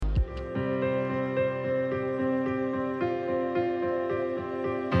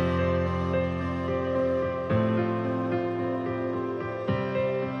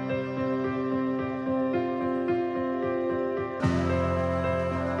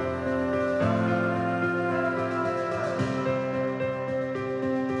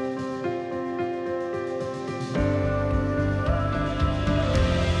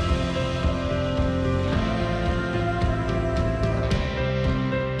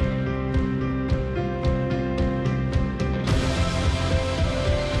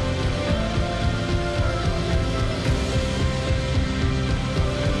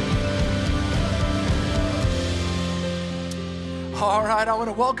right, I want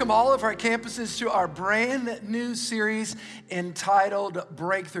to welcome all of our campuses to our brand new series entitled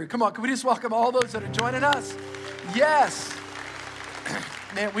Breakthrough. Come on, can we just welcome all those that are joining us? Yes.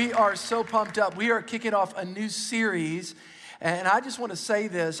 Man, we are so pumped up. We are kicking off a new series. And I just want to say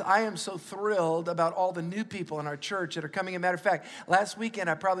this, I am so thrilled about all the new people in our church that are coming in. Matter of fact, last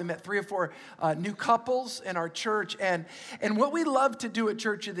weekend I probably met 3 or 4 new couples in our church. And what we love to do at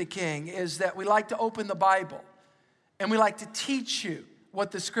Church of the King is that we like to open the Bible and we like to teach you what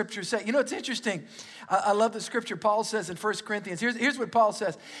the scriptures say. You know, it's interesting. I love the scripture Paul says in 1 Corinthians. Here's what Paul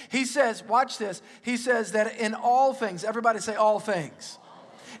says. He says, watch this. He says that in all things, everybody say all things.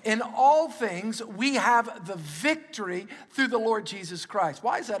 In all things, we have the victory through the Lord Jesus Christ.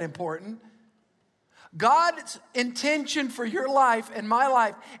 Why is that important? God's intention for your life and my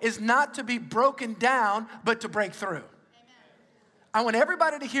life is not to be broken down, but to break through. Amen. I want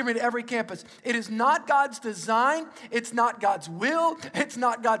everybody to hear me at every campus. It is not God's design, it's not God's will, it's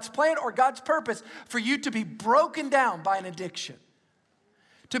not God's plan or God's purpose for you to be broken down by an addiction.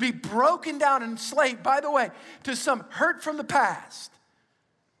 To be broken down and enslaved, by the way, to some hurt from the past.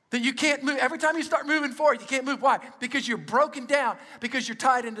 That you can't move. Every time you start moving forward, you can't move. Why? Because you're broken down, because you're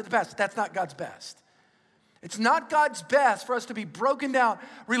tied into the past. That's not God's best. It's not God's best for us to be broken down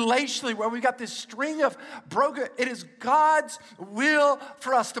relationally, where we've got this string of broken. It is God's will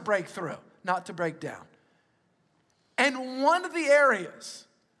for us to break through, not to break down. And one of the areas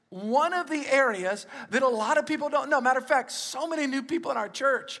that a lot of people don't know, matter of fact, so many new people in our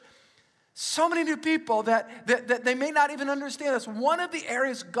church, so many new people that they may not even understand this. One of the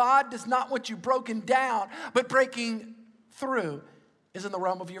areas God does not want you broken down, but breaking through is in the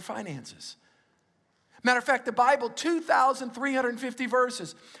realm of your finances. Matter of fact, the Bible, 2,350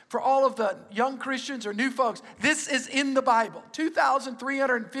 verses. For all of the young Christians or new folks, this is in the Bible.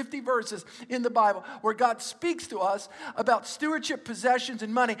 2,350 verses in the Bible where God speaks to us about stewardship, possessions,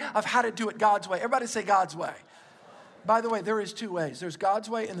 and money, of how to do it God's way. Everybody say God's way. By the way, there is 2 ways. There's God's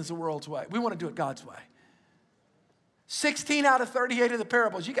way and there's the world's way. We want to do it God's way. 16 out of 38 of the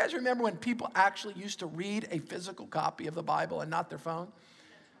parables. You guys remember when people actually used to read a physical copy of the Bible and not their phone?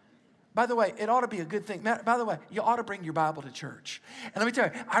 By the way, it ought to be a good thing. By the way, you ought to bring your Bible to church. And let me tell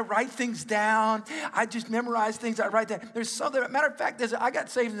you, I write things down. I just memorize things. I write down. There's something, matter of fact, I got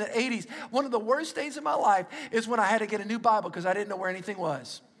saved in the 80s. One of the worst days of my life is when I had to get a new Bible because I didn't know where anything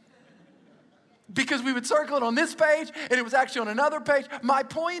was. Because we would circle it on this page, and it was actually on another page. My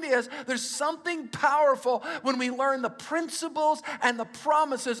point is, there's something powerful when we learn the principles and the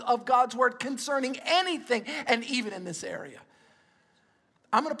promises of God's word concerning anything, and even in this area.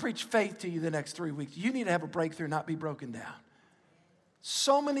 I'm going to preach faith to you the next 3 weeks. You need to have a breakthrough, not be broken down.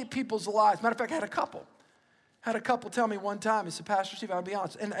 So many people's lives. Matter of fact, I had a couple tell me one time, he said, Pastor Steve, I'll be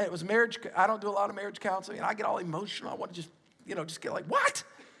honest, and it was marriage. I don't do a lot of marriage counseling, and I get all emotional. I want to just get like, what?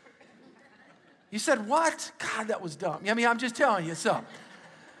 You said, what? God, that was dumb. I mean, I'm just telling you. So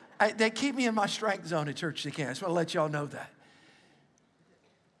they keep me in my strength zone at Church of the King. I just want to let y'all know that.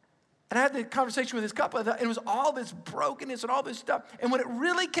 And I had the conversation with this couple, and it was all this brokenness and all this stuff. And when it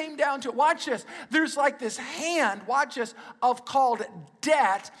really came down to it, watch this, there's like this hand, watch this, of called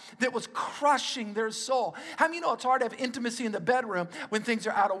debt that was crushing their soul. How many of you know it's hard to have intimacy in the bedroom when things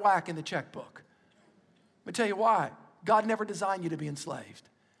are out of whack in the checkbook? Let me tell you why. God never designed you to be enslaved.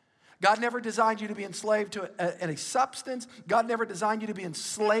 God never designed you to be enslaved to a substance. God never designed you to be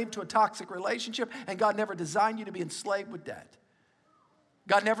enslaved to a toxic relationship. And God never designed you to be enslaved with debt.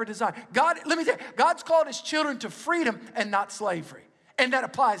 God never designed. Let me tell you, God's called his children to freedom and not slavery. And that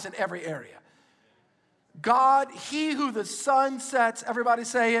applies in every area. God, he who the Son sets, everybody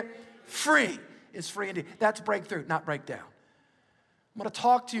say it, free is free indeed. That's breakthrough, not breakdown. I'm going to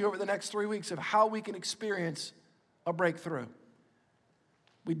talk to you over the next 3 weeks of how we can experience a breakthrough.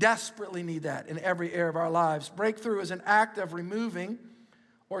 We desperately need that in every area of our lives. Breakthrough is an act of removing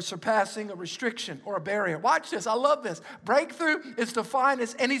or surpassing a restriction or a barrier. Watch this. I love this. Breakthrough is defined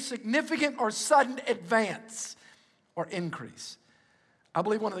as any significant or sudden advance or increase. I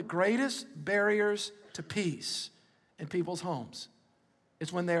believe one of the greatest barriers to peace in people's homes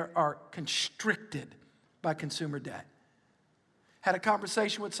is when they are constricted by consumer debt. Had a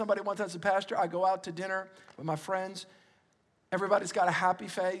conversation with somebody one time as a pastor. I go out to dinner with my friends. Everybody's got a happy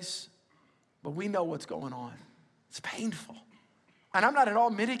face, but we know what's going on. It's painful. And I'm not at all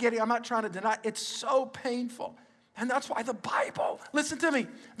mitigating. I'm not trying to deny. It's so painful. And that's why the Bible, listen to me,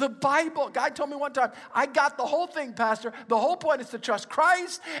 the Bible, God told me one time, I got the whole thing, Pastor. The whole point is to trust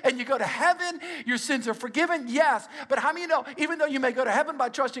Christ and you go to heaven. Your sins are forgiven, yes. But how many know, even though you may go to heaven by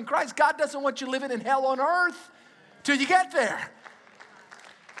trusting Christ, God doesn't want you living in hell on earth till you get there.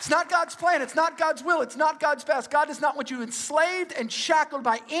 It's not God's plan. It's not God's will. It's not God's best. God does not want you enslaved and shackled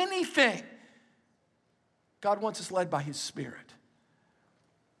by anything. God wants us led by his Spirit.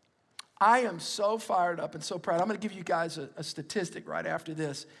 I am so fired up and so proud. I'm going to give you guys a statistic right after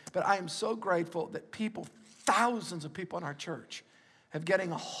this, but I am so grateful that people, thousands of people in our church, have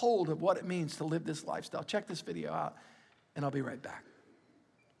getting a hold of what it means to live this lifestyle. Check this video out, and I'll be right back.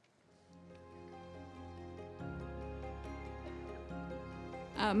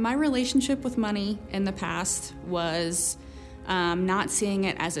 My relationship with money in the past was not seeing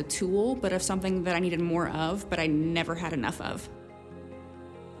it as a tool, but of something that I needed more of, but I never had enough of.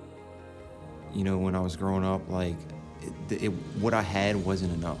 You know, when I was growing up, what I had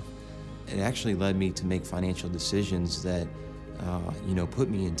wasn't enough. It actually led me to make financial decisions that, put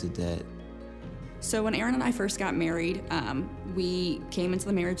me into debt. So when Aaron and I first got married, we came into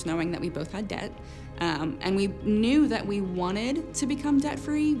the marriage knowing that we both had debt. And we knew that we wanted to become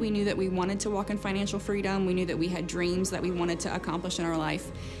debt-free. We knew that we wanted to walk in financial freedom. We knew that we had dreams that we wanted to accomplish in our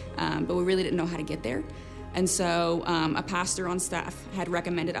life, but we really didn't know how to get there. And so a pastor on staff had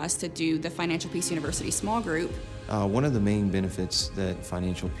recommended us to do the Financial Peace University small group. One of the main benefits that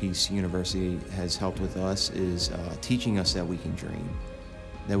Financial Peace University has helped with us is teaching us that we can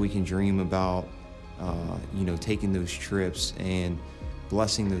dream about, taking those trips and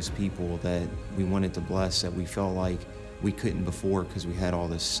blessing those people that we wanted to bless, that we felt like we couldn't before because we had all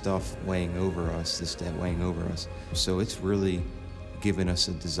this stuff weighing over us, this debt weighing over us. So it's really given us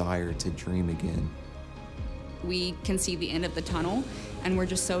a desire to dream again. We can see the end of the tunnel, and we're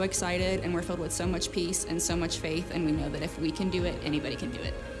just so excited, and we're filled with so much peace and so much faith, and we know that if we can do it, anybody can do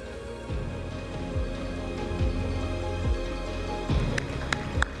it.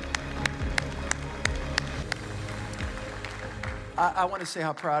 I want to say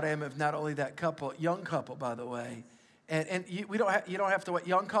how proud I am of not only that couple, young couple, by the way. And you don't have to wait.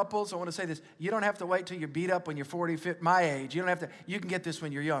 Young couples, I want to say this. You don't have to wait till you're beat up when you're 40, 50, my age. You don't have to. You can get this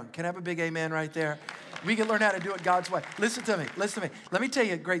when you're young. Can I have a big amen right there? We can learn how to do it God's way. Listen to me. Let me tell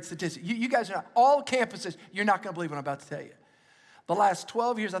you a great statistic. You guys are not, all campuses, you're not going to believe what I'm about to tell you. The last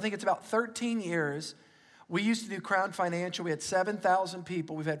 12 years, I think it's about 13 years, we used to do Crown Financial. We had 7,000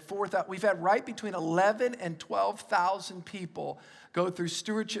 people. We've had 4,000. We've had right between 11 and 12,000 people go through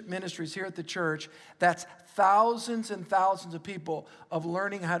stewardship ministries here at the church. That's thousands and thousands of people of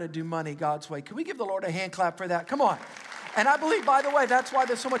learning how to do money God's way. Can we give the Lord a hand clap for that? Come on. And I believe, by the way, that's why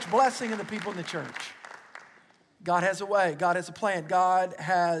there's so much blessing in the people in the church. God has a way. God has a plan. God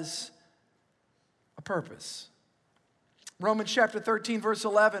has a purpose. Romans chapter 13, verse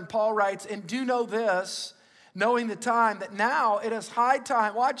 11, Paul writes, "And do know this, knowing the time, that now it is high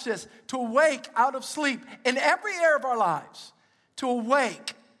time," watch this, "to awake out of sleep in every area of our lives." To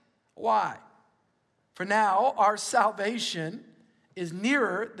awake. Why? For now our salvation is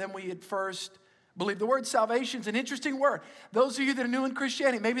nearer than we had first believed. The word salvation is an interesting word. Those of you that are new in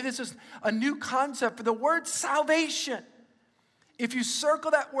Christianity, maybe this is a new concept for the word salvation. If you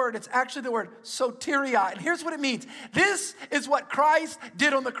circle that word, it's actually the word soteria. And here's what it means. This is what Christ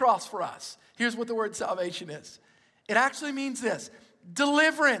did on the cross for us. Here's what the word salvation is. It actually means this: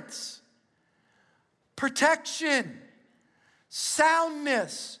 deliverance, protection,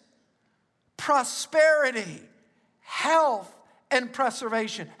 soundness, prosperity, health, and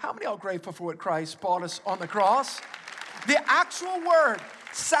preservation. How many are grateful for what Christ bought us on the cross? The actual word,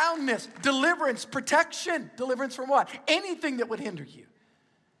 soundness, deliverance, protection. Deliverance from what? Anything that would hinder you.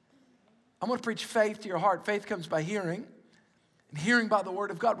 I'm going to preach faith to your heart. Faith comes by hearing, and hearing by the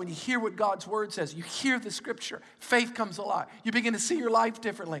word of God. When you hear what God's word says, you hear the scripture, faith comes alive. You begin to see your life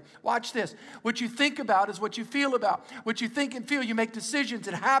differently. Watch this. What you think about is what you feel about. What you think and feel, you make decisions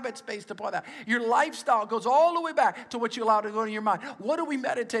and habits based upon that. Your lifestyle goes all the way back to what you allow to go into your mind. What are we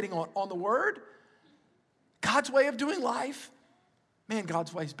meditating on? On the word? God's way of doing life? Man,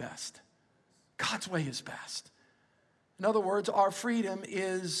 God's way is best. God's way is best. In other words, our freedom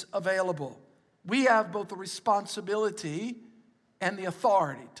is available. We have both the responsibility and the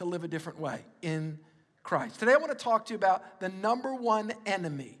authority to live a different way in Christ. Today I want to talk to you about the number one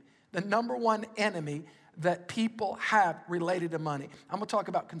enemy that people have related to money. I'm going to talk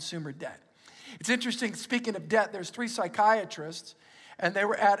about consumer debt. It's interesting, speaking of debt, there's 3 psychiatrists, and they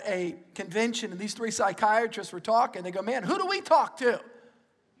were at a convention, and these 3 psychiatrists were talking. They go, "Man, who do we talk to?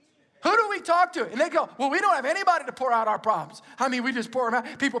 Who do we talk to?" And they go, "Well, we don't have anybody to pour out our problems. I mean, we just pour them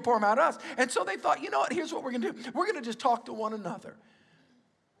out. People pour them out to us." And so they thought, you know what? Here's what we're going to do. We're going to just talk to one another.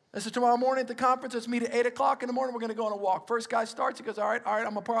 They said, tomorrow morning at the conference, let's meet at 8 o'clock in the morning. We're going to go on a walk. First guy starts. He goes, all right, I'm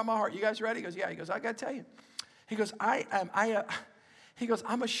going to pour out my heart. You guys ready? He goes, yeah. He goes, I got to tell you. He goes, He goes,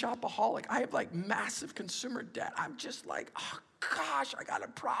 I'm a shopaholic. I have like massive consumer debt. I'm just like, oh gosh, I got a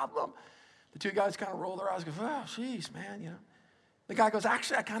problem. The two guys kind of roll their eyes and go, oh, jeez, man, you know. The guy goes,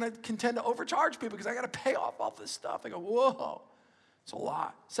 actually, I kind of tend to overcharge people because I got to pay off all this stuff. I go, whoa, it's a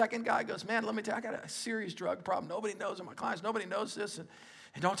lot. Second guy goes, man, let me tell you, I got a serious drug problem. Nobody knows it. My clients, nobody knows this. And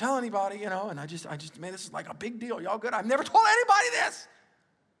don't tell anybody, you know. And I just, man, this is like a big deal. Y'all good? I've never told anybody this.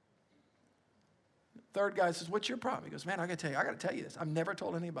 Third guy says, what's your problem? He goes, man, I got to tell you this. I've never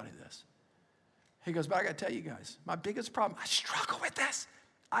told anybody this. He goes, but I got to tell you guys, my biggest problem, I struggle with this.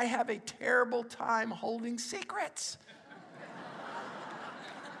 I have a terrible time holding secrets.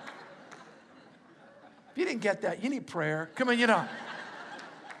 If you didn't get that, you need prayer. Come on, you know.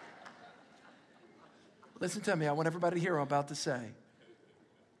 Listen to me. I want everybody to hear what I'm about to say.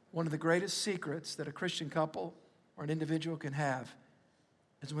 One of the greatest secrets that a Christian couple or an individual can have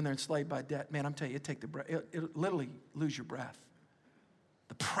is when they're enslaved by debt. Man, I'm telling you, it'll literally lose your breath.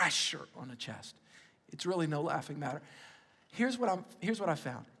 The pressure on the chest. It's really no laughing matter. Here's what I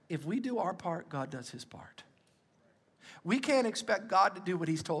found. If we do our part, God does his part. We can't expect God to do what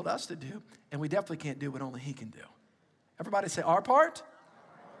he's told us to do, and we definitely can't do what only he can do. Everybody say, our part,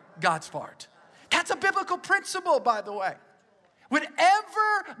 God's part. That's a biblical principle, by the way.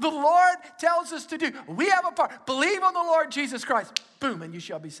 Whatever the Lord tells us to do, we have a part. Believe on the Lord Jesus Christ, boom, and you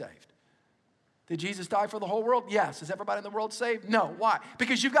shall be saved. Did Jesus die for the whole world? Yes. Is everybody in the world saved? No. Why?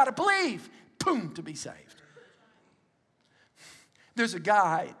 Because you've got to believe, boom, to be saved. There's a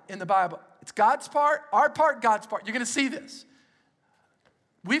guy in the Bible. It's God's part, our part, God's part. You're going to see this.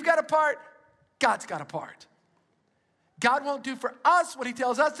 We've got a part, God's got a part. God won't do for us what he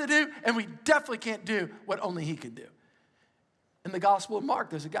tells us to do, and we definitely can't do what only he can do. In the Gospel of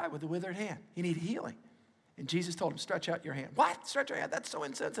Mark, there's a guy with a withered hand. He needed healing. And Jesus told him, stretch out your hand. What? Stretch your hand? That's so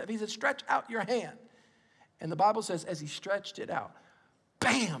insensitive. He said, stretch out your hand. And the Bible says, as he stretched it out,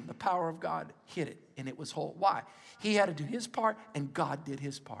 bam, the power of God hit it, and it was whole. Why? He had to do his part, and God did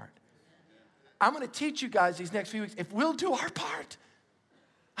his part. I'm going to teach you guys these next few weeks, if we'll do our part,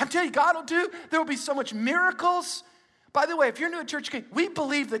 I'm telling you, God will do. There will be so much miracles. By the way, if you're new at Church King, we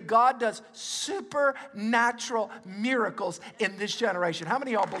believe that God does supernatural miracles in this generation. How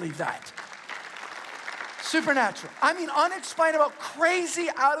many of y'all believe that? Supernatural. I mean, unexplainable, crazy,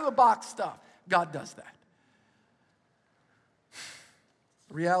 out-of-the-box stuff. God does that.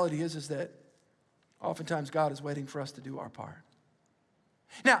 The reality is that oftentimes God is waiting for us to do our part.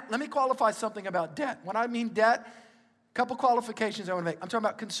 Now, let me qualify something about debt. When I mean debt, a couple qualifications I want to make. I'm talking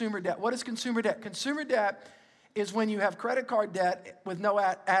about consumer debt. What is consumer debt? Consumer debt is when you have credit card debt with no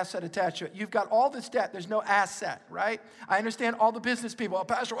asset attached to it. You've got all this debt, there's no asset, right? I understand all the business people. Oh,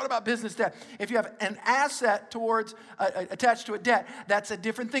 Pastor, what about business debt? If you have an asset towards attached to a debt, that's a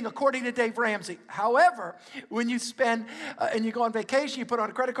different thing, according to Dave Ramsey. However, when you spend and you go on vacation, you put on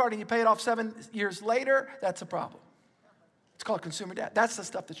a credit card and you pay it off 7 years later, that's a problem. It's called consumer debt. That's the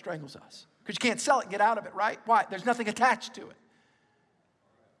stuff that strangles us. Because you can't sell it and get out of it, right? Why? There's nothing attached to it.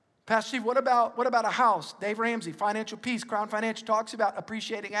 Pastor Steve, what about a house? Dave Ramsey, Financial Peace, Crown Financial talks about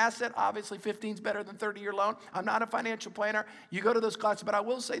appreciating asset. Obviously, 15 is better than 30-year loan. I'm not a financial planner. You go to those classes, but I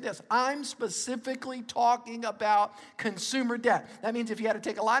will say this. I'm specifically talking about consumer debt. That means if you had to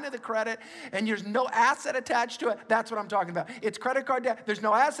take a line of the credit and there's no asset attached to it, that's what I'm talking about. It's credit card debt. There's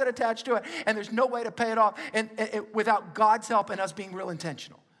no asset attached to it, and there's no way to pay it off and without God's help and us being real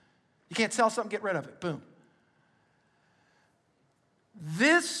intentional. You can't sell something, get rid of it. Boom.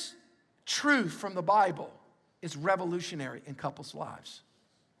 This truth from the Bible is revolutionary in couples' lives,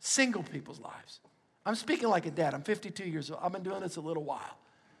 single people's lives. I'm speaking like a dad. I'm 52 years old. I've been doing this a little while.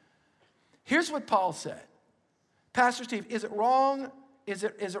 Here's what Paul said. Pastor Steve, is it wrong? Is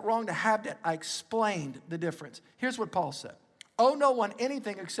it wrong to have debt? I explained the difference. Here's what Paul said. Owe no one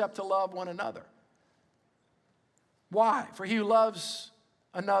anything except to love one another. Why? For he who loves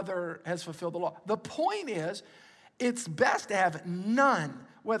another has fulfilled the law. The point is, it's best to have none,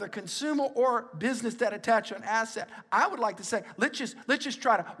 whether consumer or business debt attached to an asset. I would like to say, let's just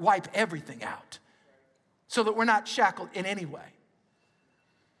try to wipe everything out so that we're not shackled in any way.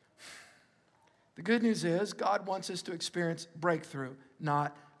 The good news is God wants us to experience breakthrough,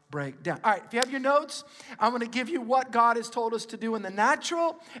 not breakdown. All right, if you have your notes, I'm going to give you what God has told us to do in the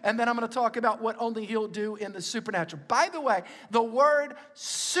natural, and then I'm going to talk about what only he'll do in the supernatural. By the way, the word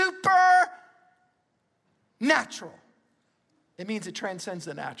supernatural, it means it transcends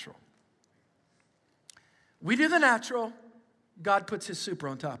the natural. We do the natural, God puts his super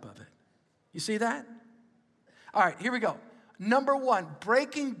on top of it. You see that? All right, here we go. Number one,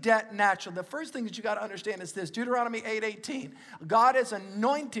 breaking debt naturally. The first thing that you got to understand is this. Deuteronomy 8:18. God has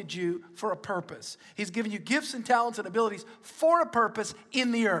anointed you for a purpose. He's given you gifts and talents and abilities for a purpose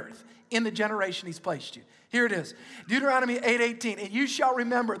in the earth, in the generation he's placed you. Here it is. Deuteronomy 8:18. And you shall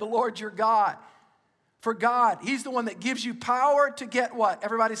remember the Lord your God. For God, he's the one that gives you power to get what?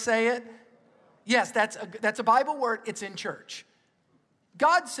 Everybody say it. Yes, that's a Bible word. It's in church.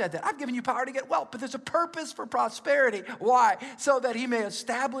 God said that. I've given you power to get wealth, but there's a purpose for prosperity. Why? So that he may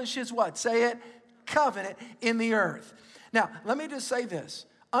establish his what? Say it. Covenant in the earth. Now, let me just say this.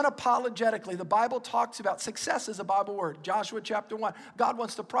 Unapologetically, the Bible talks about success as a Bible word. Joshua chapter 1. God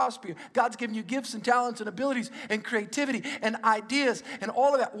wants to prosper you. God's given you gifts and talents and abilities and creativity and ideas and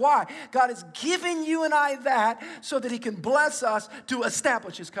all of that. Why? God is giving you and I that so that he can bless us to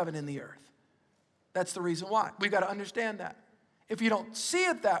establish his covenant in the earth. That's the reason why. We've got to understand that. If you don't see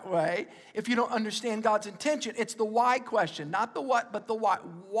it that way, if you don't understand God's intention, it's the why question, not the what, but the why.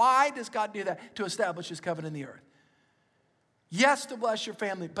 Why does God do that? To establish his covenant in the earth. Yes, to bless your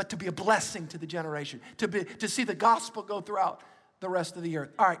family, but to be a blessing to the generation, to see the gospel go throughout the rest of the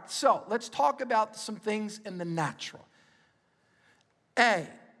earth. All right, so let's talk about some things in the natural. A,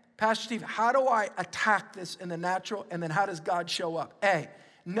 Pastor Steve, how do I attack this in the natural, and then how does God show up? A,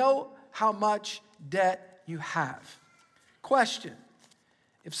 know how much debt you have. Question,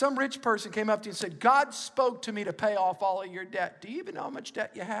 if some rich person came up to you and said, God spoke to me to pay off all of your debt, do you even know how much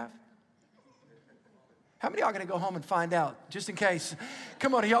debt you have? How many of y'all are going to go home and find out, just in case?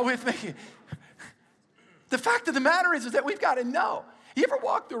 Come on, are y'all with me? The fact of the matter is that we've got to know. You ever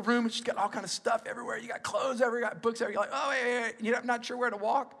walk through a room and just got all kind of stuff everywhere? You got clothes everywhere, you got books everywhere. You're like, oh, hey, and you're not sure where to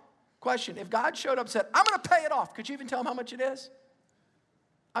walk? Question, if God showed up and said, I'm going to pay it off, could you even tell him how much it is?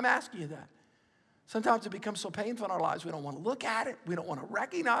 I'm asking you that. Sometimes it becomes so painful in our lives, we don't want to look at it. We don't want to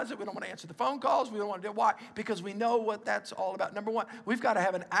recognize it. We don't want to answer the phone calls. We don't want to do it. Why? Because we know what that's all about. Number one, we've got to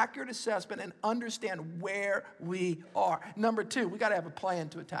have an accurate assessment and understand where we are. Number two, we got to have a plan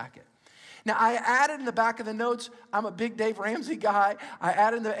to attack it. Now, I added in the back of the notes, I'm a big Dave Ramsey guy. I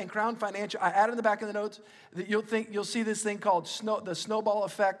added in Crown Financial, I added in the back of the notes that you'll see this thing called the snowball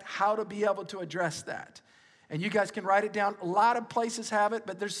effect, how to be able to address that. And you guys can write it down. A lot of places have it,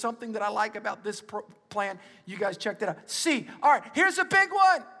 but there's something that I like about this plan. You guys check that out. C, all right, here's a big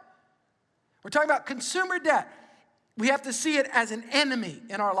one. We're talking about consumer debt. We have to see it as an enemy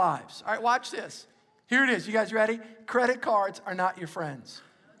in our lives. All right, watch this. Here it is. You guys ready? Credit cards are not your friends.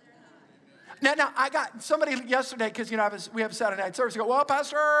 Now I got somebody yesterday, because we have a Saturday night service. Go, well,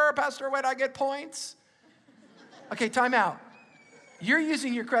 Pastor, where do I get points? Okay, time out. You're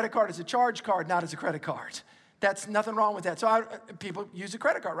using your credit card as a charge card, not as a credit card. That's nothing wrong with that. So people use a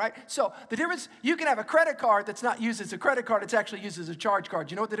credit card, right? So the difference, you can have a credit card that's not used as a credit card, it's actually used as a charge card.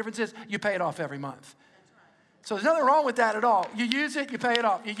 You know what the difference is? You pay it off every month. So there's nothing wrong with that at all. You use it, you pay it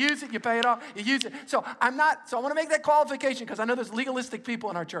off. You use it, you pay it off. You use it. So I want to make that qualification, because I know there's legalistic people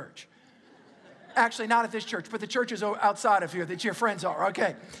in our church. Actually, not at this church, but the churches outside of here that your friends are,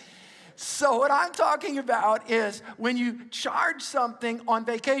 okay? So what I'm talking about is when you charge something on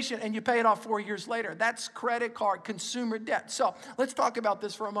vacation and you pay it off 4 years later. That's credit card consumer debt. So let's talk about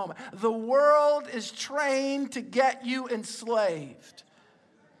this for a moment. The world is trained to get you enslaved.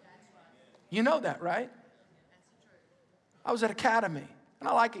 You know that, right? I was at Academy, and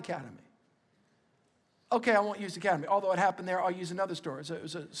I like Academy. Okay, I won't use Academy. Although it happened there, I'll use another store. It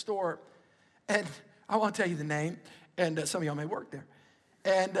was a store, and I won't tell you the name, and some of y'all may work there.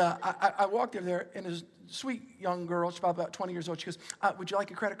 And I walked over there, and this sweet young girl, she's probably about 20 years old. She goes, would you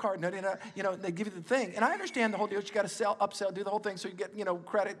like a credit card? No, they give you the thing. And I understand the whole deal. You got to upsell, do the whole thing so you get,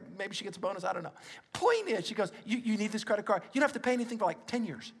 credit. Maybe she gets a bonus. I don't know. Point is, she goes, you need this credit card. You don't have to pay anything for like 10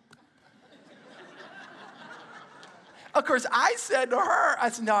 years. Of course, I said to her,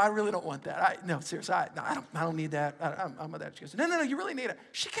 no, I really don't want that. No, seriously, I don't need that. I'm with that. She goes, no, you really need it.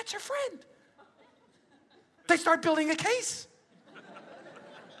 She gets her friend. They start building a case.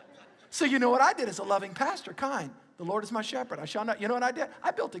 So you know what I did as a loving pastor, kind. The Lord is my shepherd. I shall not. You know what I did?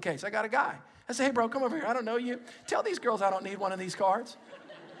 I built a case. I got a guy. I said, hey, bro, come over here. I don't know you. Tell these girls I don't need one of these cards.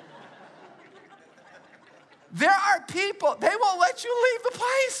 There are people, they won't let you leave the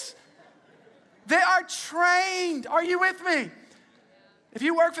place. They are trained. Are you with me? If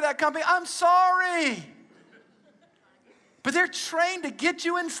you work for that company, I'm sorry. But they're trained to get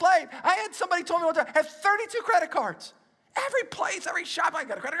you enslaved. I had somebody told me one time, I have 32 credit cards. Every place, every shop, I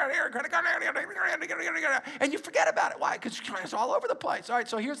got a credit card here, credit card here, and you forget about it. Why? Because it's all over the place. All right,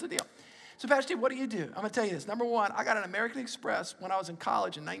 so here's the deal. So, Pastor Steve, what do? I'm going to tell you this. Number one, I got an American Express when I was in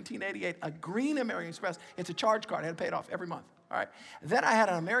college in 1988, a green American Express. It's a charge card. I had to pay it off every month. all right? Then I had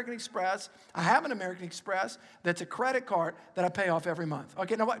an American Express. I have an American Express that's a credit card that I pay off every month.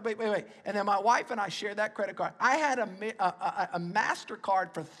 Okay, now wait. And then my wife and I share that credit card. I had a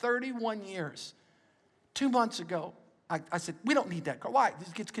MasterCard for 31 years. 2 months ago, I said, we don't need that card. Why? This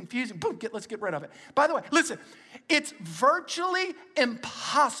gets confusing. Boom, let's get rid of it. By the way, listen, it's virtually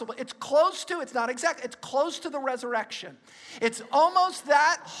impossible. It's close to, it's not exact, it's close to the resurrection. It's almost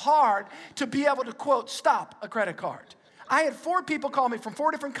that hard to be able to, quote, stop a credit card. I had 4 people call me from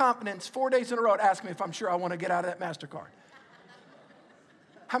 4 different continents, 4 days in a row, asking me if I'm sure I want to get out of that MasterCard.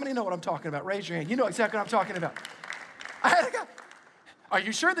 How many know what I'm talking about? Raise your hand. You know exactly what I'm talking about. I had a guy, are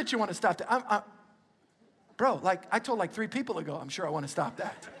you sure that you want to stop that? Bro, like I told like 3 people ago, I'm sure I want to stop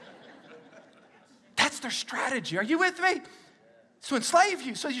that. That's their strategy. Are you with me? To enslave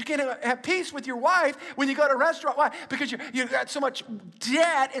you so you can have peace with your wife when you go to a restaurant. Why? Because you got so much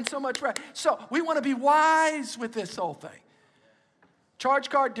debt and so much right. So we want to be wise with this whole thing.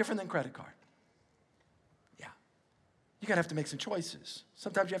 Charge card, different than credit card. Yeah. You're going to have to make some choices.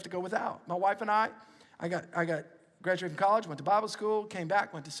 Sometimes you have to go without. My wife and I got graduated from college, went to Bible school, came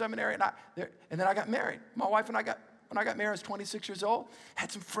back, went to seminary, and then I got married. My wife and when I got married, I was 26 years old,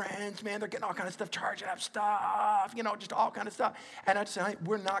 had some friends, man, they're getting all kind of stuff, charging up stuff, just all kind of stuff. And I just said, hey,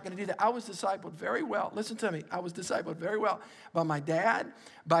 we're not going to do that. I was discipled very well. Listen to me. I was discipled very well by my dad,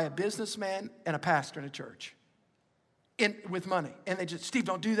 by a businessman, and a pastor in a church with money. And they just, Steve,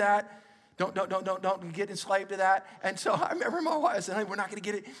 don't do that. Don't get enslaved to that. And so I remember my wife said, hey, we're not going to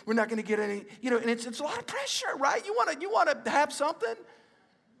get it. We're not going to get any, and it's a lot of pressure, right? You want to have something.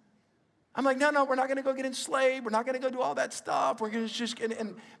 I'm like, no, we're not going to go get enslaved. We're not going to go do all that stuff. We're going to just,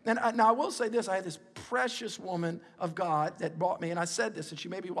 now I will say this. I had this precious woman of God that bought me, and I said this, and she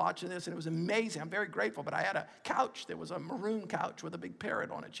may be watching this, and it was amazing. I'm very grateful, but I had a couch. There was a maroon couch with a big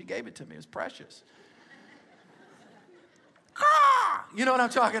parrot on it. She gave it to me. It was precious. You know what I'm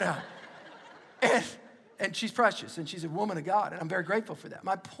talking about? And she's precious, and she's a woman of God, and I'm very grateful for that.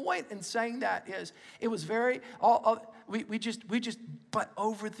 My point in saying that is, it was but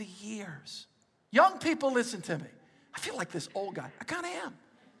over the years, young people, listen to me. I feel like this old guy. I kind of am.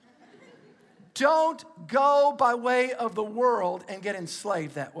 Don't go by way of the world and get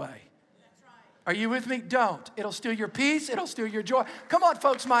enslaved that way. That's right. Are you with me? Don't. It'll steal your peace. It'll steal your joy. Come on,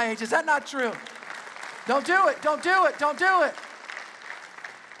 folks my age. Is that not true? Don't do it. Don't do it. Don't do it.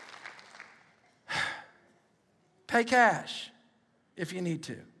 Pay cash if you need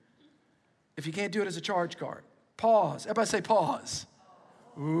to. If you can't do it as a charge card, pause. Everybody say pause.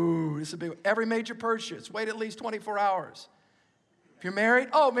 Ooh, this is a big one. Every major purchase, wait at least 24 hours. If you're married,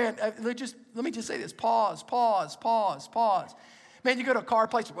 oh man, let me just say this. Pause. Man, you go to a car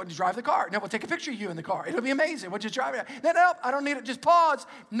place, well, you drive the car. No, we'll take a picture of you in the car. It'll be amazing. We'll just drive it. No, I don't need it. Just pause.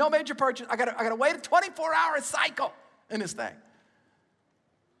 No major purchase. I gotta wait a 24-hour cycle in this thing.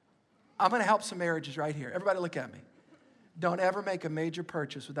 I'm going to help some marriages right here. Everybody look at me. Don't ever make a major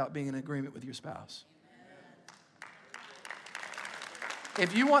purchase without being in agreement with your spouse.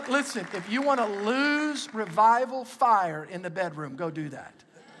 If you want to lose revival fire in the bedroom, go do that.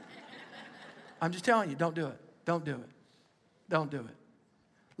 I'm just telling you, don't do it. Don't do it. Don't do it.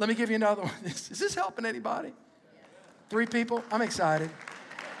 Let me give you another one. Is this helping anybody? 3 people? I'm excited.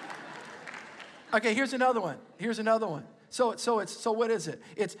 Okay, here's another one. So what is it?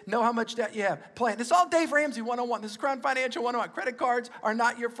 It's know how much debt you have. Plan. This is all Dave Ramsey 101. This is Crown Financial 101. Credit cards are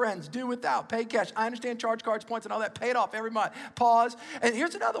not your friends. Do without. Pay cash. I understand charge cards, points, and all that. Pay it off every month. Pause. And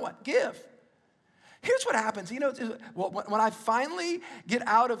here's another one. Give. Here's what happens. When I finally get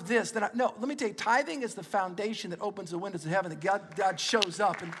out of this, let me tell you, tithing is the foundation that opens the windows of heaven, that God shows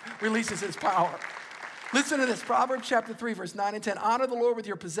up and releases his power. Listen to this, Proverbs chapter 3, verse 9 and 10. Honor the Lord with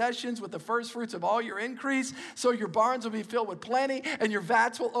your possessions, with the first fruits of all your increase, so your barns will be filled with plenty and your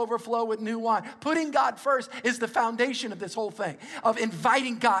vats will overflow with new wine. Putting God first is the foundation of this whole thing, of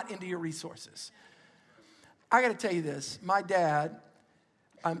inviting God into your resources. I got to tell you this. My dad,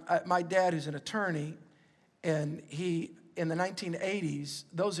 who's an attorney, and he, in the 1980s,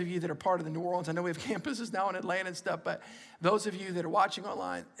 those of you that are part of the New Orleans, I know we have campuses now in Atlanta and stuff, but those of you that are watching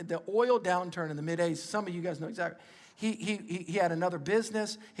online, the oil downturn in the mid-80s, some of you guys know exactly. He had another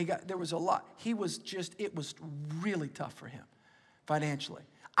business. There was a lot. It was really tough for him financially.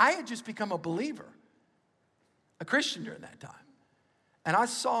 I had just become a believer, a Christian during that time. And I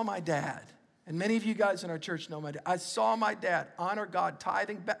saw my dad, and many of you guys in our church know my dad. I saw my dad honor God,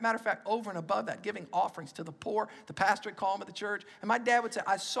 tithing. Matter of fact, over and above that, giving offerings to the poor. The pastor would call him at the church. And my dad would say,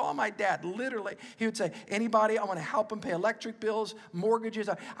 I saw my dad literally. He would say, anybody, I want to help him pay electric bills, mortgages.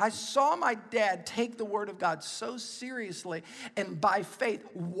 I saw my dad take the word of God so seriously and by faith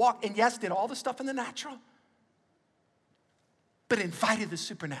walk, and yes, did all the stuff in the natural. but invited the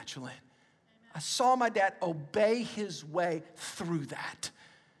supernatural in. I saw my dad obey his way through that.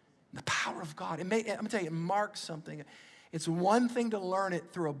 The power of God. I'm going to tell you, it marks something. It's one thing to learn it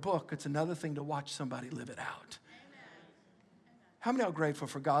through a book. It's another thing to watch somebody live it out. How many are grateful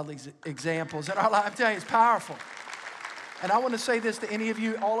for godly examples in our life? I'm telling you, it's powerful. And I want to say this to any of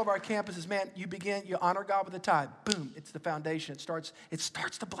you, all of our campuses, man, you honor God with the tithe. Boom, it's the foundation. It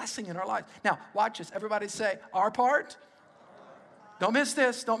starts the blessing in our lives. Now, watch this. Everybody say, our part. Don't miss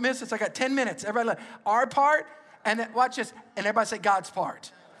this. Don't miss this. I got 10 minutes. Everybody, our part. And then, watch this. And everybody say, God's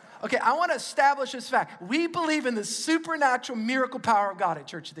part. Okay, I want to establish this fact. We believe in the supernatural miracle power of God at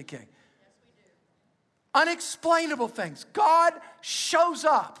Church of the King. Unexplainable things. God shows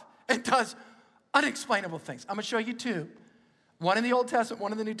up and does unexplainable things. I'm going to show you two. One in the Old Testament,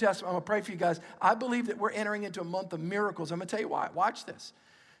 one in the New Testament. I'm going to pray for you guys. I believe that we're entering into a month of miracles. I'm going to tell you why. Watch this.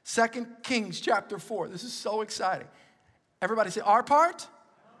 2 Kings chapter 4. This is so exciting. Everybody say, our part?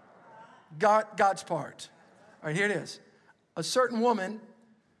 God's part. All right, here it is. A certain woman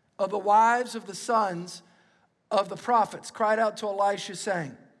of the wives of the sons of the prophets cried out to Elisha,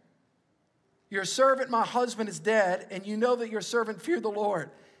 saying, your servant, my husband, is dead, and you know that your servant feared the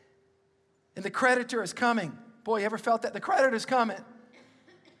Lord. And the creditor is coming. Boy, you ever felt that? The creditor's coming.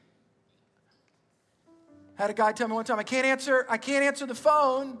 Had a guy tell me one time, I can't answer the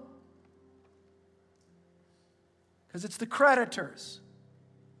phone because it's the creditors.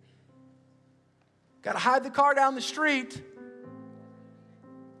 Got to hide the car down the street.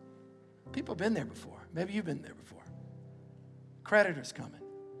 People have been there before. Maybe you've been there before. Creditor's coming.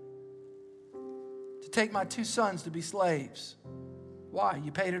 To take my 2 sons to be slaves. Why?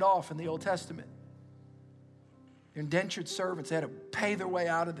 You paid it off in the Old Testament. Your indentured servants, they had to pay their way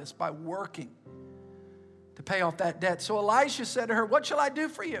out of this by working to pay off that debt. So Elisha said to her, what shall I do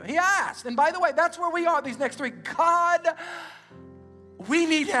for you? He asked. And by the way, that's where we are these next 3. God, we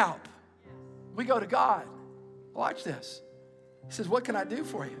need help. We go to God. Watch this. He says, what can I do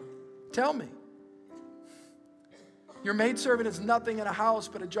for you? Tell me. Your maidservant is nothing in a house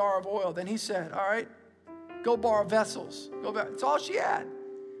but a jar of oil. Then he said, all right, go borrow vessels. It's all she had.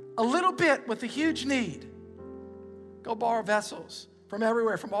 A little bit with a huge need. Go borrow vessels from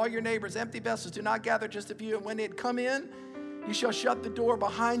everywhere, from all your neighbors, empty vessels. Do not gather just a few. And when they had come in, you shall shut the door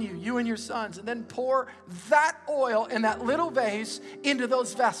behind you, you and your sons, and then pour that oil in that little vase into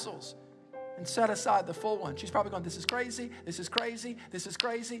those vessels and set aside the full one. She's probably going, this is crazy, this is crazy, this is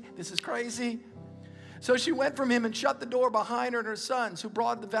crazy, this is crazy. So she went from him and shut the door behind her and her sons, who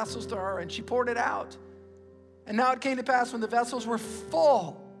brought the vessels to her, and she poured it out. And now it came to pass when the vessels were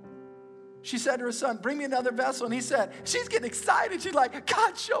full, she said to her son, bring me another vessel. And he said, she's getting excited. She's like,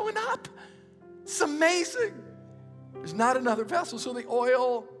 God's showing up. It's amazing. There's not another vessel. So the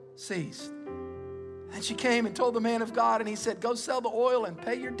oil ceased. And she came and told the man of God, and he said, go sell the oil and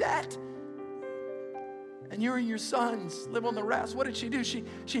pay your debt. And you and your sons live on the rest. What did she do?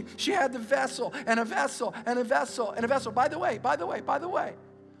 She had the vessel and a vessel and a vessel and a vessel. By the way,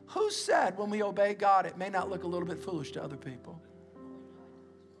 who said when we obey God, it may not look a little bit foolish to other people?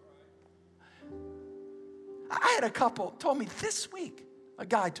 I had a couple told me this week, a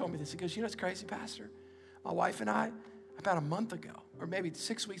guy told me this. He goes, you know what's crazy, Pastor? My wife and I, about a month ago, or maybe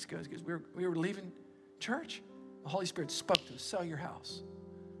 6 weeks ago, because we were leaving church, the Holy Spirit spoke to us, sell your house.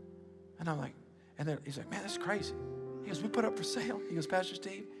 And I'm like, and then he's like, man, this is crazy. He goes, we put up for sale. He goes, Pastor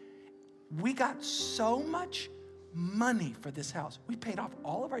Steve, we got so much money for this house. We paid off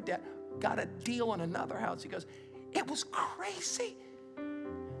all of our debt, got a deal on another house. He goes, it was crazy.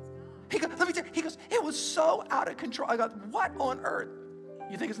 He goes, let me tell you, he goes, it was so out of control. I go, what on earth?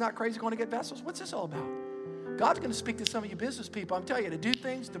 You think it's not crazy going to get vessels? What's this all about? God's going to speak to some of you business people. I'm telling you, to do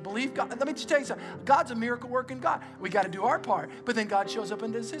things, to believe God. Let me just tell you something. God's a miracle working God. We got to do our part. But then God shows up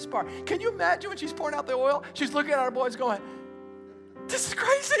and does his part. Can you imagine when she's pouring out the oil? She's looking at our boys going, this is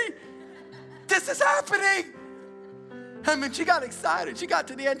crazy. This is happening. I mean, she got excited. She got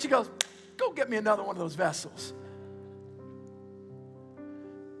to the end. She goes, go get me another one of those vessels.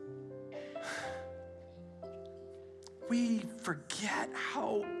 We forget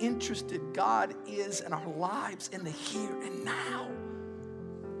how interested God is in our lives in the here and now.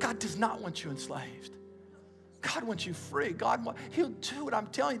 God does not want you enslaved. God wants you free. He'll do it. I'm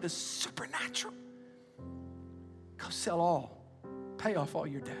telling you, the supernatural. Go sell all. Pay off all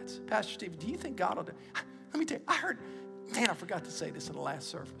your debts. Pastor Steve, do you think God will do? Let me tell you, I heard, I forgot to say this in the last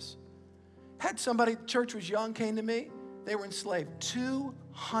service. Had somebody, the church was young, came to me. They were enslaved.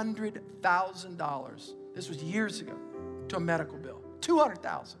 $200,000. This was years ago. To a medical bill,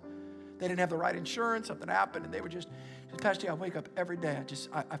 $200,000. They didn't have the right insurance, something happened, and they were just Pastor, I wake up every day,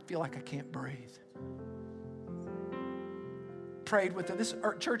 I feel like I can't breathe. prayed with them. This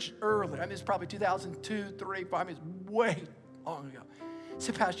church early. I mean, it's probably 2002, 3, 5. I mean, it's way long ago. I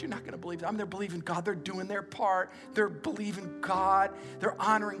said, Pastor, you're not going to believe it. I mean, they're believing God. They're doing their part. They're believing God. They're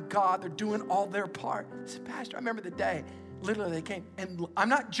honoring God. They're doing all their part. I said, Pastor, I remember the day, literally they came, and I'm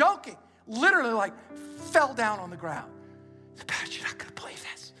not joking, literally like fell down on the ground. I said, Pastor, you're not going to believe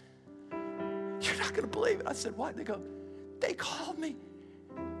this. You're not going to believe it. I said, what? They go, they called me.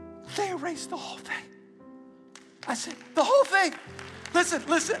 They erased the whole thing. I said, the whole thing. Listen.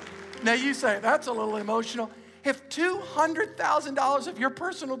 Now you say, that's a little emotional. If $200,000 of your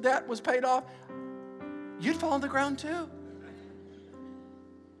personal debt was paid off, you'd fall on the ground too. You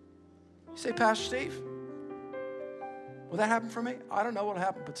say, Pastor Steve, will that happen for me? I don't know what will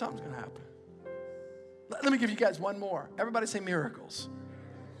happen, but something's going to happen. Let me give you guys one more. Everybody say miracles.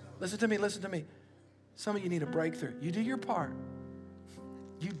 Listen to me. Some of you need a breakthrough. You do your part.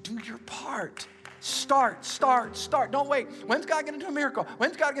 You do your part. Start. Don't wait. When's God going to do a miracle?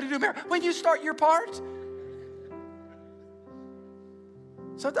 When's God going to do a miracle? When you start your part.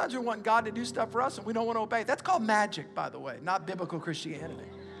 Sometimes we want God to do stuff for us and we don't want to obey. That's called magic, by the way, not biblical Christianity.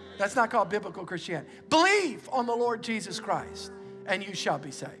 That's not called biblical Christianity. Believe on the Lord Jesus Christ and you shall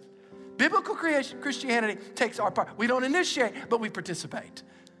be saved. Biblical Christianity takes our part. We don't initiate, but we participate.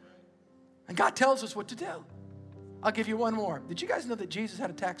 And God tells us what to do. I'll give you one more. Did you guys know that Jesus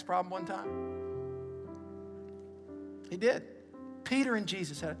had a tax problem one time? He did. Peter and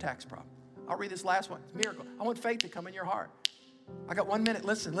Jesus had a tax problem. I'll read this last one. It's a miracle. I want faith to come in your heart. I got 1 minute.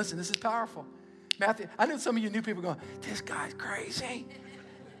 Listen, this is powerful. Matthew, I know some of you new people going, this guy's crazy.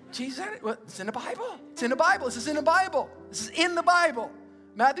 Jesus had it. Well, it's in the Bible. This is in the Bible.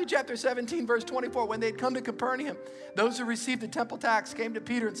 Matthew chapter 17, verse 24. When they'd come to Capernaum, those who received the temple tax came to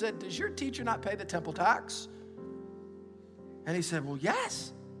Peter and said, does your teacher not pay the temple tax? And he said, well,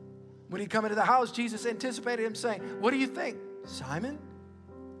 yes. When he come into the house, Jesus anticipated him saying, what do you think, Simon?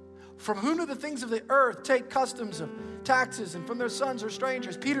 From whom do the things of the earth take customs of taxes, and from their sons or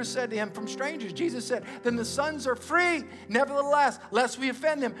strangers? Peter said to him, from strangers. Jesus said, then the sons are free. Nevertheless, lest we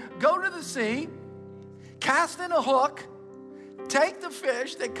offend them, go to the sea, cast in a hook, take the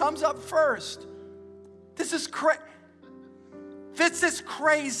fish that comes up first. This is crazy.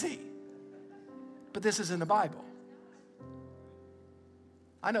 But this is in the Bible.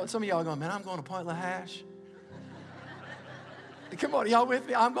 I know some of y'all are going, man, I'm going to Point LaHash. Come on, y'all with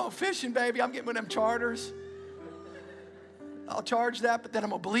me? I'm going fishing, baby. I'm getting one of them charters. I'll charge that, but then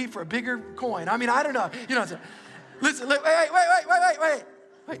I'm going to believe for a bigger coin. I mean, I don't know. You know, listen,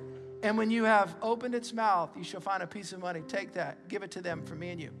 wait. And when you have opened its mouth, you shall find a piece of money. Take that. Give it to them for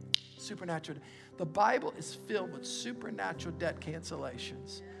me and you. Supernatural. The Bible is filled with supernatural debt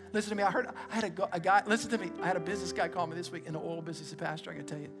cancellations. Listen to me. I had a guy, listen to me. I had a business guy call me this week in the oil business. He said, Pastor, I can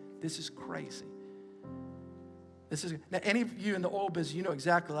tell you, this is crazy. Now, any of you in the oil business, you know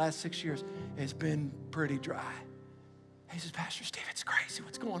exactly the last 6 years, it's been pretty dry. He says, Pastor Steve, it's crazy.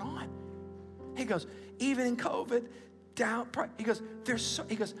 What's going on? He goes, even in COVID, he goes,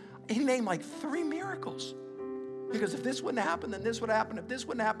 he named like 3 miracles. He goes, if this wouldn't happen, then this would happen. If this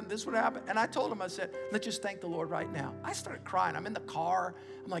wouldn't happen, this would happen. And I told him, I said, let's just thank the Lord right now. I started crying. I'm in the car.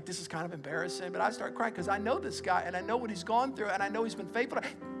 I'm like, this is kind of embarrassing. But I started crying because I know this guy and I know what he's gone through and I know he's been faithful.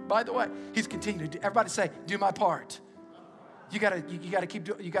 By the way, he's continued to do. Everybody say, do my part. You gotta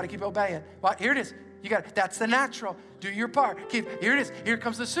keep obeying. Well, here it is. That's the natural. Do your part. Here it is. Here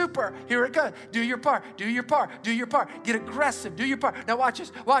comes the super. Here it goes. Do your part. Get aggressive. Do your part. Now watch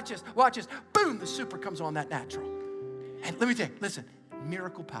this. Boom, the super comes on that natural. And let me tell you, listen,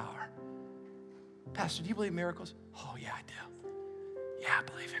 miracle power. Pastor, do you believe in miracles? Oh, yeah, I do. Yeah, I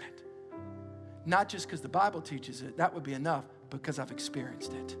believe in it. Not just because the Bible teaches it. That would be enough, because I've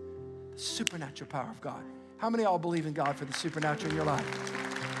experienced it. The supernatural power of God. How many of y'all believe in God for the supernatural in your life?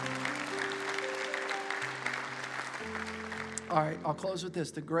 All right, I'll close with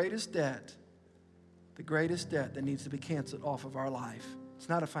this. The greatest debt that needs to be canceled off of our life, it's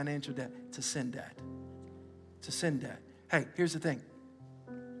not a financial debt, it's a sin debt. It's a sin debt. Hey, here's the thing.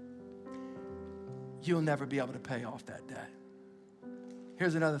 You'll never be able to pay off that debt.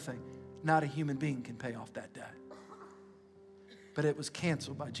 Here's another thing. Not a human being can pay off that debt. But it was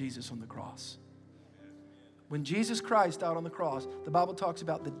canceled by Jesus on the cross. When Jesus Christ died on the cross, the Bible talks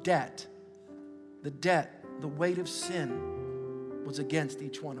about the debt, the weight of sin was against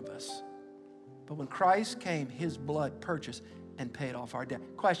each one of us. But when Christ came, his blood purchased and paid off our debt.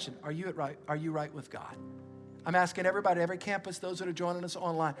 Question, are you right with God? I'm asking everybody, every campus, those that are joining us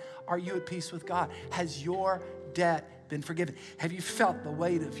online, are you at peace with God? Has your debt been forgiven? Have you felt the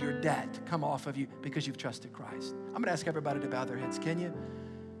weight of your debt come off of you because you've trusted Christ? I'm going to ask everybody to bow their heads. Can you?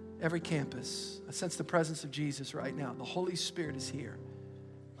 Every campus. I sense the presence of Jesus right now. The Holy Spirit is here.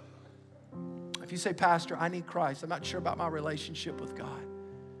 If you say, Pastor, I need Christ. I'm not sure about my relationship with God.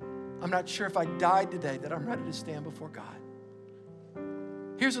 I'm not sure if I died today that I'm ready to stand before God.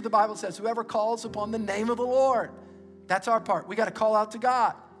 Here's what the Bible says. Whoever calls upon the name of the Lord. That's our part. We got to call out to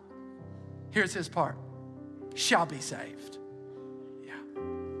God. Here's his part. Shall be saved. Yeah.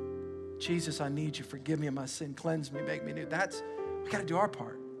 Jesus, I need you. Forgive me of my sin. Cleanse me. Make me new. We got to do our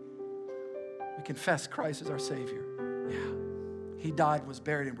part. We confess Christ as our Savior. Yeah. He died, was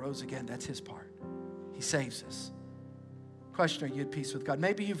buried, and rose again. That's his part. He saves us. Question, are you at peace with God?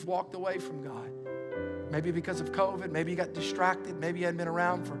 Maybe you've walked away from God. Maybe because of COVID. Maybe you got distracted. Maybe you hadn't been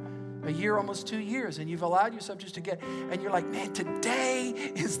around for a year, almost 2 years, and you've allowed yourself just to get, and you're like, man, today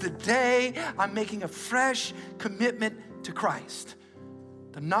is the day I'm making a fresh commitment to Christ.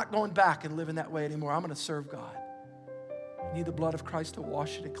 I'm not going back and living that way anymore. I'm going to serve God. You need the blood of Christ to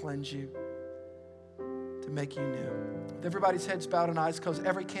wash you, to cleanse you, to make you new. With everybody's heads bowed and eyes closed,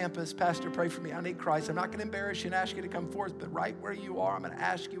 every campus, Pastor, pray for me. I need Christ. I'm not going to embarrass you and ask you to come forth, but right where you are, I'm going to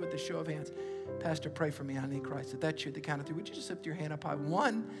ask you with a show of hands, Pastor, pray for me. I need Christ. If that's you at the count of 3, would you just lift your hand up high?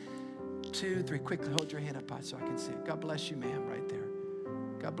 1, 2, 3. Quickly hold your hand up high so I can see it. God bless you, ma'am, right there.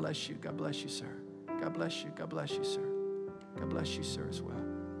 God bless you. God bless you, sir. God bless you. God bless you, sir. God bless you, sir, as well.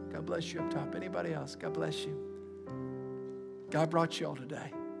 God bless you up top. Anybody else? God bless you. God brought you all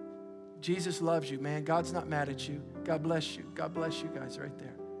today. Jesus loves you, man. God's not mad at you. God bless you. God bless you guys right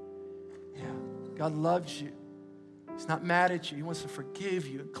there. Yeah. God loves you. He's not mad at you. He wants to forgive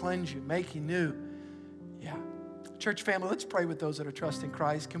you and cleanse you, make you new. Yeah. Church family, let's pray with those that are trusting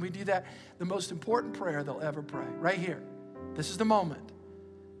Christ. Can we do that? The most important prayer they'll ever pray. Right here. This is the moment.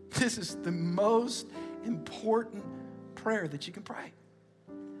 This is the most important prayer that you can pray.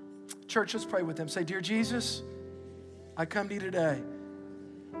 Church, let's pray with them. Say, dear Jesus, I come to you today,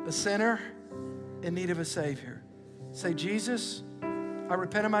 a sinner in need of a Savior. Say, Jesus, I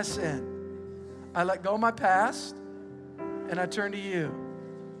repent of my sin. I let go of my past, and I turn to you.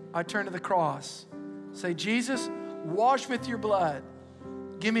 I turn to the cross. Say, Jesus, wash with your blood.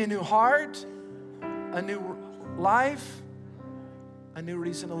 Give me a new heart, a new life, a new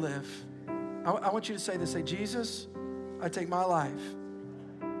reason to live. I want you to say this. Say, Jesus, I take my life,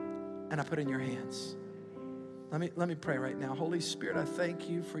 and I put it in your hands. Let me pray right now. Holy Spirit, I thank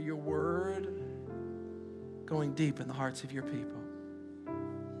you for your word going deep in the hearts of your people.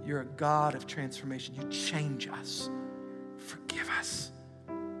 You're a God of transformation. You change us, forgive us,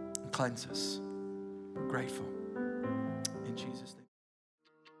 and cleanse us. We're grateful. In Jesus' name.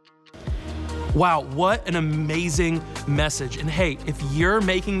 Wow, what an amazing message. And hey, if you're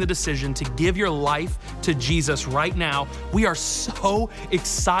making the decision to give your life to Jesus right now, we are so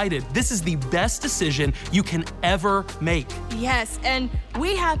excited. This is the best decision you can ever make. Yes, and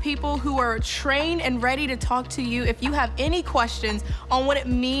we have people who are trained and ready to talk to you if you have any questions on what it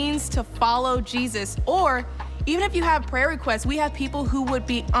means to follow Jesus, or even if you have prayer requests, we have people who would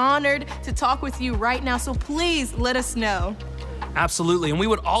be honored to talk with you right now. So please let us know. Absolutely, and we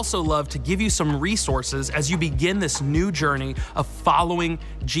would also love to give you some resources as you begin this new journey of following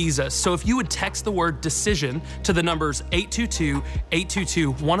Jesus. So if you would text the word decision to the numbers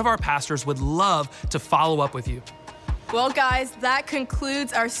 822-822, one of our pastors would love to follow up with you. Well, guys, that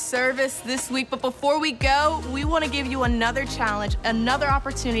concludes our service this week. But before we go, we want to give you another challenge, another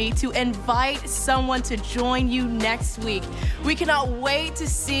opportunity to invite someone to join you next week. We cannot wait to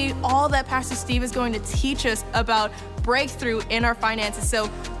see all that Pastor Steve is going to teach us about breakthrough in our finances. So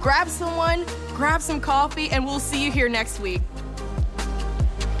grab someone, grab some coffee, and we'll see you here next week.